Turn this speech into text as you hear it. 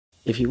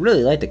If you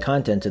really like the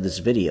content of this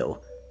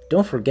video,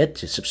 don't forget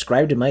to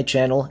subscribe to my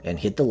channel and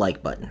hit the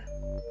like button.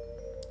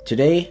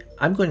 Today,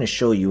 I'm going to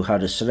show you how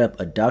to set up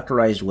a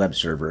Dockerized web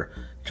server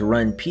to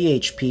run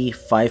PHP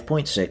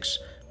 5.6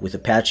 with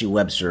Apache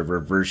Web Server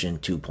version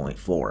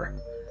 2.4.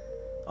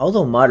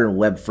 Although modern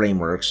web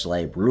frameworks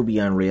like Ruby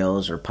on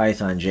Rails or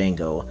Python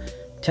Django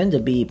tend to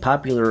be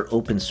popular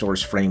open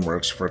source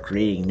frameworks for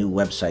creating new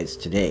websites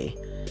today,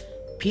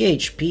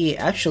 PHP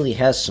actually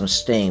has some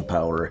staying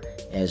power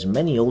as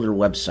many older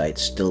websites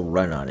still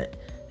run on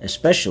it,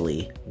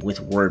 especially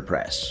with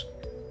WordPress.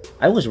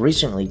 I was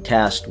recently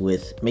tasked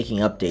with making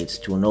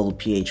updates to an old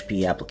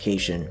PHP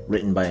application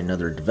written by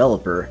another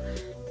developer,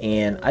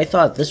 and I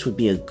thought this would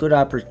be a good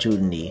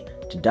opportunity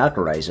to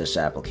Dockerize this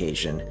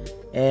application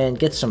and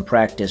get some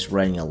practice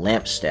running a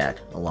LAMP stack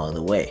along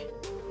the way.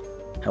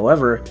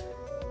 However,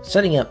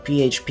 setting up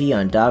PHP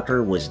on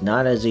Docker was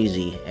not as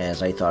easy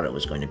as I thought it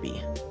was going to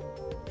be.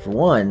 For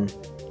one,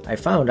 I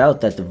found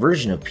out that the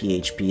version of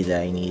PHP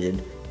that I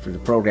needed for the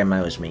program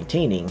I was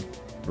maintaining,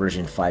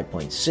 version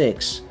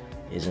 5.6,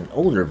 is an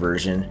older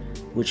version,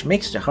 which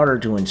makes it harder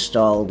to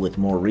install with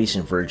more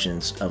recent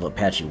versions of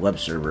Apache Web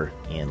Server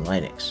and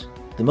Linux.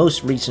 The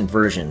most recent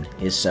version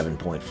is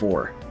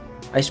 7.4.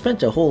 I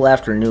spent a whole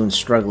afternoon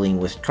struggling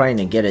with trying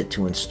to get it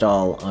to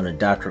install on a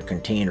Docker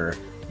container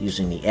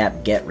using the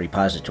apt-get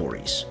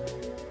repositories.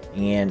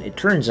 And it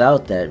turns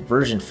out that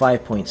version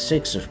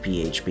 5.6 of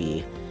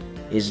PHP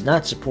is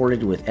not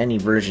supported with any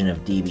version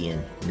of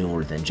Debian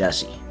newer than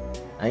Jessie.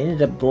 I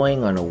ended up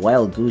going on a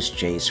wild goose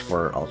chase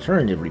for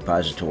alternative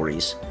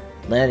repositories,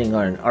 landing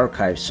on an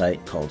archive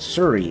site called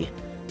Surrey,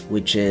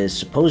 which is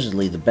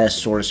supposedly the best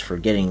source for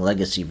getting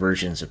legacy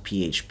versions of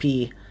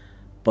PHP,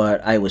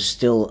 but I was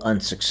still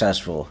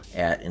unsuccessful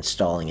at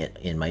installing it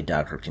in my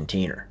Docker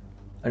container.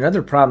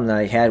 Another problem that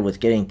I had with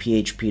getting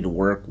PHP to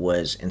work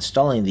was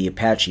installing the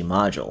Apache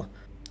module,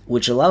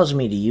 which allows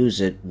me to use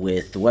it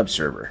with the web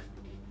server.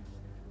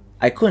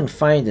 I couldn't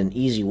find an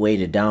easy way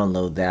to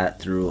download that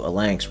through a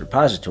Linux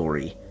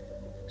repository,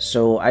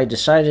 so I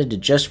decided to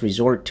just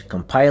resort to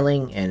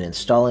compiling and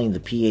installing the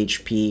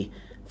PHP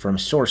from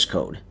source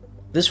code.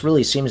 This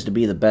really seems to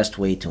be the best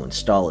way to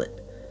install it.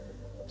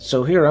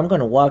 So here I'm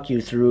going to walk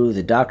you through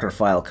the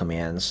Dockerfile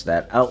commands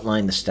that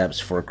outline the steps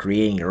for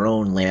creating your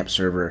own LAMP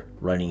server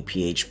running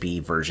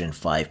PHP version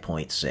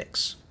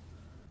 5.6.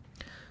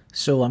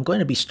 So I'm going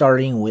to be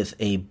starting with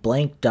a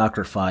blank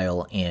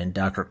Dockerfile and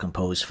Docker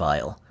Compose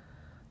file.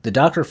 The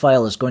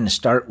Dockerfile is going to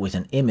start with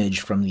an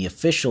image from the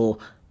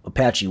official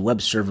Apache Web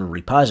Server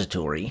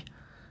repository.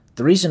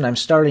 The reason I'm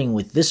starting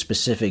with this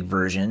specific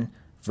version,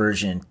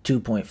 version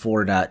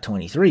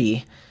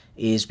 2.4.23,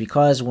 is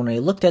because when I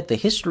looked at the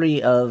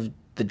history of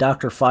the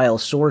Dockerfile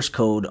source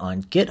code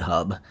on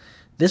GitHub,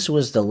 this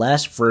was the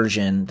last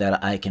version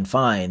that I can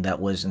find that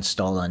was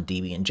installed on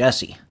Debian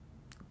Jessie.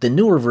 The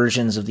newer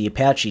versions of the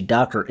Apache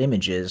Docker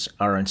images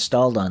are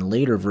installed on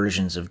later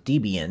versions of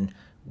Debian,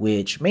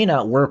 which may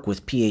not work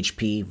with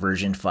PHP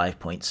version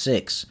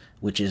 5.6,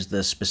 which is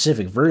the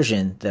specific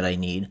version that I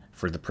need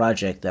for the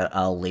project that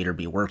I'll later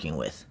be working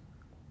with.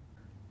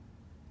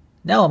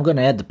 Now I'm going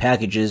to add the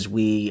packages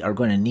we are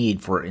going to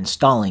need for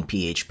installing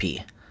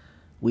PHP.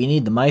 We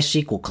need the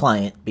MySQL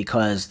client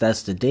because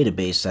that's the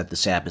database that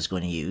this app is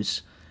going to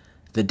use,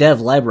 the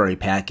dev library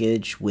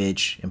package,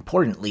 which,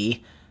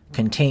 importantly,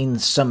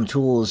 contains some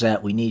tools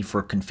that we need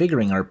for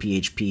configuring our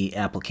PHP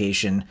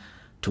application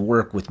to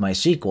work with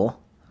MySQL,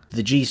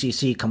 the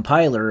GCC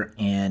compiler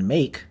and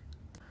make,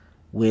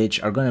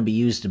 which are going to be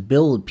used to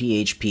build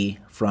PHP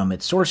from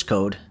its source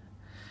code,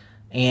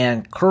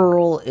 and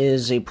curl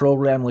is a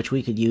program which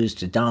we could use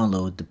to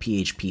download the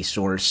PHP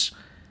source,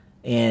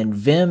 and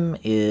Vim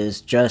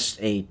is just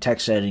a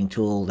text editing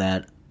tool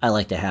that I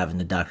like to have in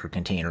the Docker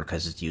container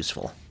because it's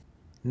useful.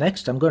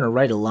 Next, I'm going to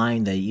write a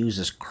line that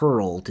uses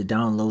curl to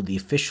download the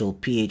official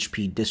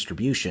PHP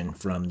distribution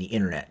from the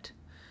internet.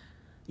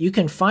 You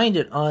can find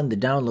it on the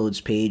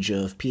downloads page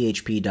of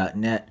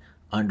php.net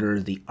under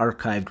the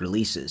archived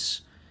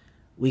releases.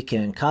 We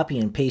can copy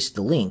and paste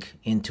the link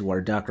into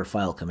our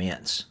Dockerfile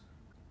commands.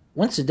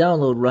 Once the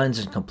download runs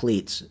and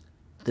completes,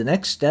 the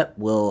next step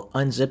will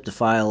unzip the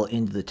file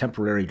into the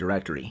temporary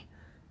directory.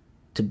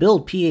 To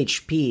build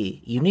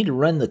PHP, you need to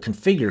run the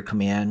configure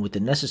command with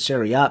the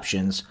necessary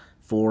options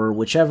for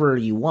whichever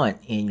you want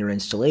in your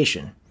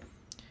installation.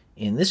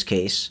 In this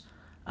case,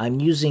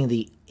 I'm using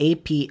the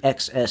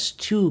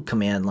apxs2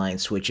 command line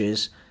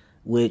switches,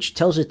 which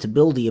tells it to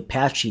build the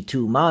Apache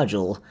 2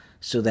 module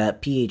so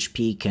that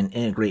PHP can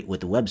integrate with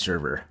the web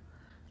server.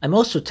 I'm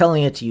also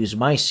telling it to use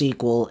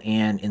MySQL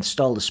and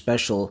install the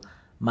special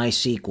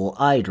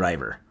MySQL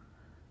driver.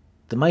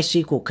 The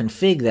MySQL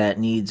config that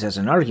needs as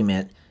an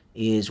argument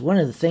is one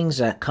of the things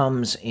that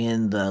comes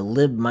in the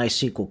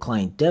libmysql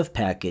client dev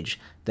package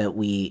that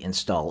we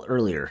installed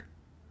earlier.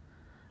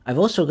 I've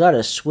also got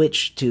a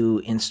switch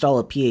to install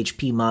a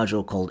PHP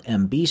module called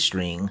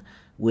mbstring,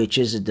 which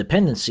is a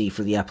dependency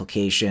for the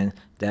application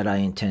that I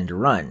intend to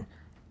run.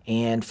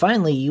 And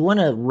finally, you want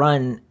to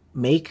run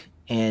make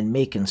and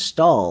make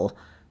install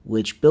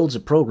which builds a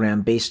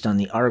program based on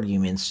the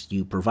arguments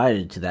you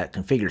provided to that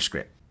configure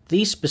script.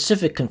 These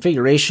specific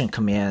configuration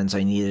commands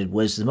I needed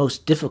was the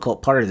most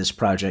difficult part of this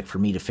project for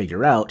me to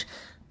figure out,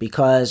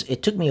 because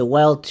it took me a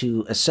while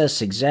to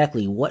assess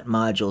exactly what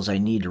modules I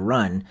need to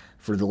run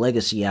for the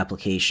legacy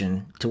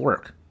application to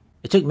work.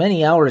 It took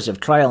many hours of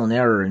trial and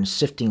error and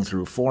sifting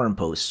through forum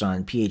posts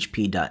on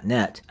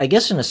php.net. I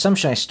guess an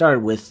assumption I started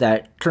with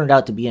that turned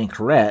out to be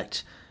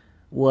incorrect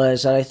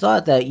was that I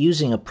thought that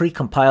using a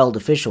precompiled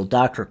official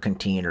Docker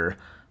container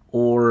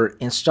or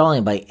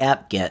installing by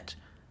apt-get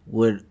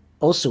would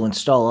also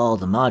install all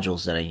the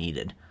modules that I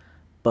needed.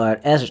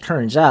 But as it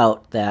turns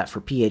out that for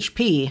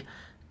PHP,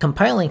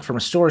 compiling from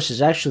source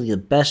is actually the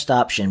best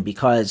option,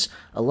 because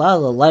a lot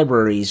of the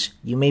libraries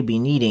you may be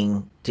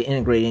needing to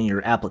integrate in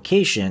your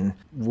application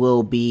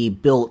will be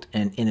built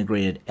and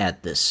integrated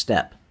at this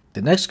step.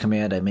 The next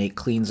command I make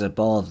cleans up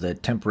all of the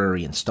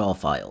temporary install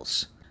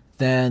files.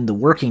 Then the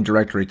working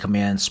directory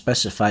command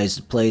specifies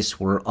the place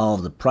where all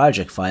of the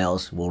project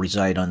files will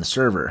reside on the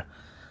server.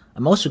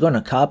 I'm also going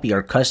to copy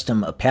our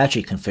custom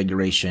Apache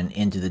configuration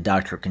into the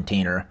Docker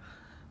container,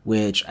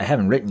 which I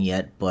haven't written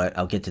yet, but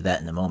I'll get to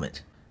that in a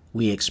moment.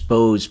 We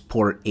expose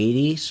port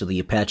 80 so the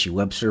Apache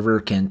web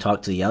server can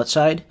talk to the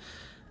outside,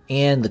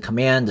 and the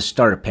command to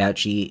start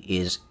Apache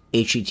is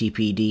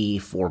httpd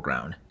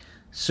foreground.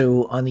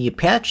 So on the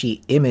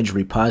Apache image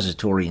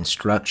repository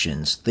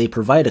instructions, they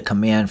provide a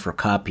command for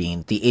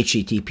copying the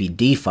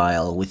httpd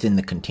file within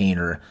the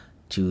container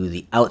to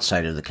the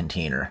outside of the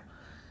container.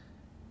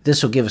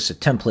 This will give us a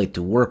template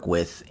to work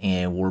with,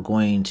 and we're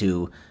going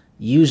to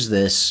use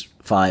this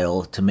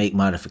file to make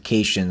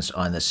modifications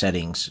on the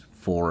settings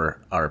for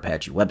our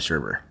Apache web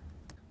server.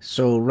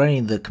 So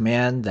running the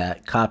command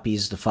that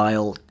copies the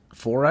file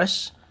for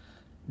us,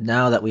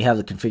 now that we have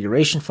the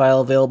configuration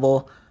file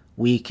available,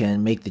 we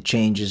can make the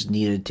changes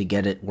needed to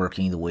get it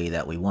working the way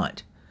that we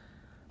want.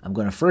 I'm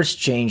going to first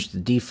change the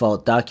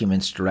default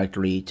documents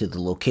directory to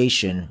the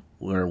location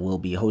where we'll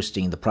be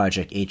hosting the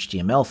project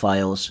HTML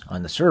files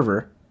on the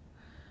server.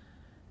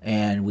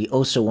 And we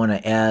also want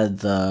to add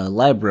the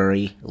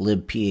library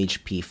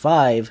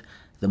libphp5,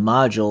 the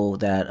module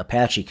that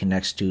Apache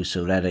connects to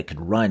so that it could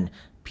run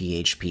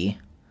PHP.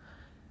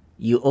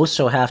 You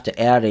also have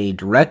to add a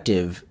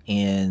directive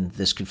in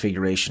this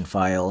configuration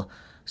file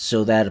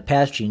so that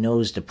Apache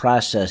knows to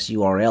process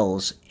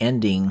URLs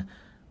ending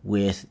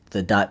with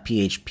the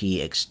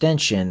 .php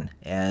extension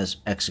as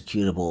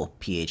executable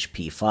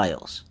PHP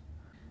files.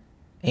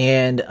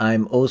 And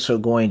I'm also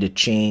going to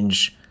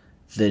change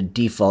the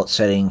default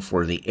setting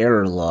for the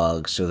error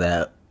log so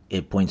that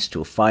it points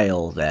to a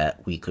file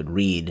that we could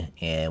read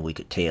and we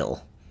could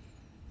tail.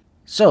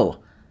 So,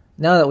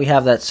 now that we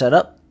have that set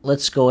up,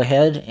 let's go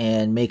ahead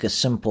and make a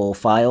simple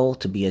file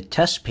to be a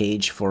test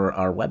page for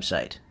our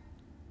website.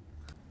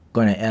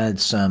 Going to add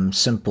some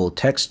simple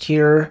text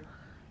here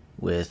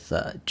with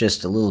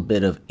just a little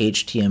bit of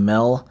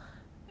HTML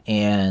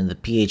and the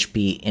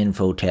PHP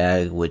info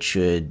tag, which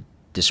should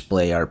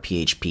display our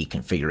PHP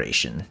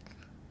configuration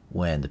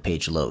when the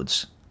page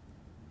loads.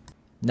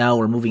 Now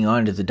we're moving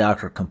on to the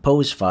Docker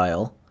Compose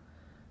file.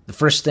 The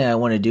first thing I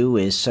want to do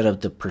is set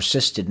up the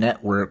persisted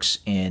networks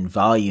and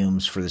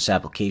volumes for this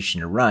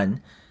application to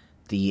run.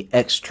 The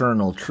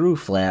external true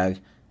flag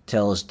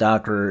tells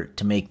Docker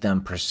to make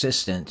them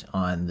persistent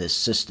on this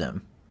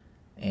system.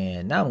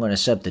 And now I'm going to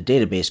set up the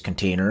database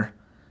container.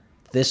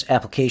 This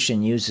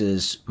application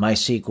uses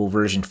MySQL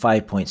version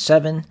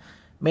 5.7,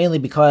 mainly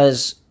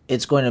because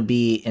it's going to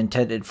be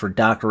intended for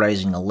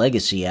Dockerizing a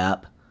legacy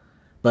app.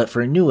 But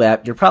for a new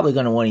app, you're probably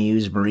going to want to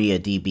use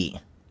MariaDB.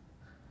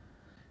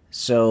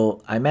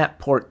 So I map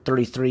port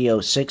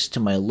 3306 to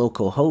my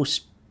local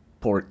host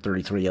port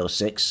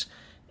 3306,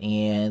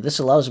 and this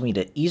allows me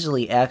to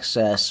easily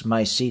access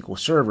my SQL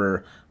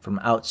server from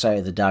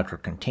outside the Docker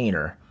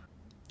container.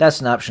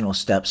 That's an optional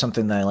step,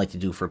 something that I like to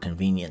do for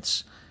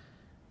convenience.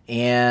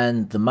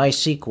 And the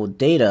MySQL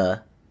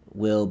data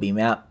will be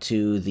mapped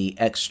to the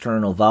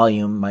external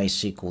volume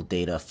MySQL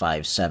data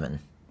 5.7.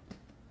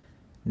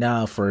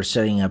 Now for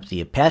setting up the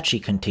Apache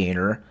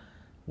container,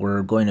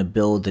 we're going to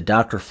build the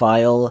Docker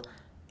file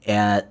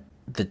at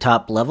the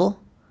top level.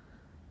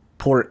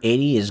 Port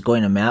 80 is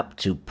going to map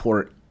to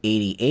port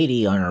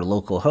 8080 on our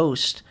local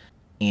host,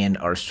 and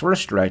our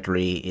source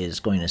directory is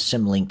going to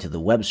symlink to the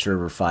web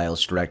server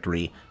files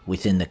directory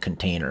within the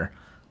container.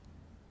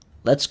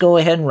 Let's go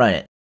ahead and run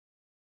it.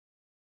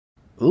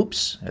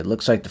 Oops, it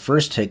looks like the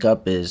first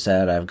hiccup is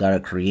that I've got to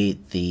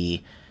create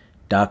the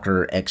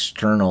Docker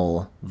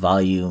external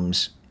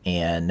volumes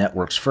and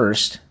networks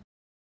first.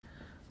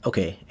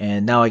 Okay,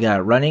 and now I got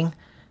it running,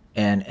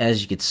 and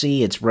as you can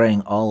see, it's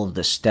running all of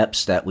the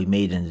steps that we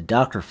made in the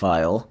Docker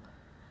file.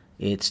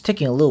 It's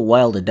taking a little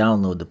while to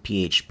download the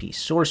PHP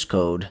source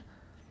code,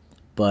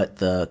 but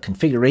the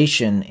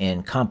configuration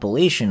and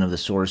compilation of the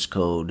source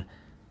code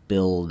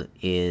build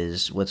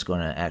is what's going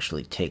to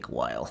actually take a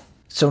while.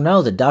 So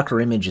now the Docker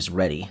image is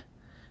ready.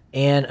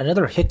 And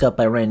another hiccup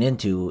I ran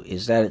into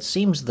is that it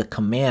seems the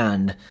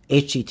command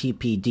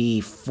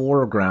httpd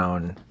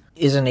foreground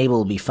isn't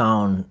able to be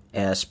found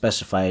as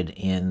specified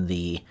in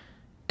the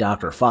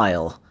Docker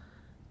file,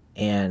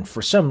 and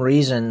for some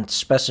reason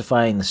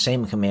specifying the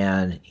same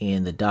command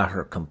in the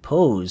Docker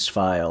compose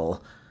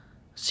file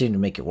seemed to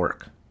make it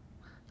work.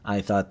 I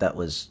thought that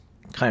was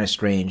kind of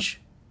strange,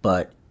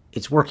 but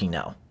it's working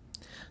now.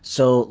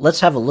 So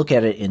let's have a look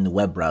at it in the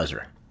web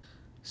browser.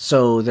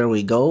 So there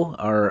we go,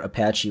 our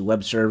Apache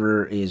web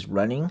server is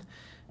running,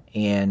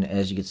 and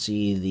as you can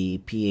see,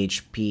 the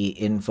PHP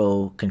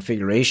info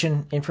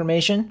configuration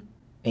information,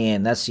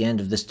 and that's the end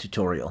of this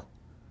tutorial.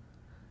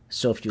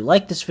 So if you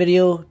like this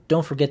video,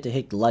 don't forget to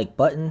hit the like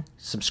button,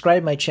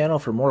 subscribe my channel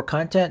for more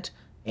content,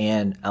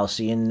 and I'll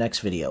see you in the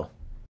next video.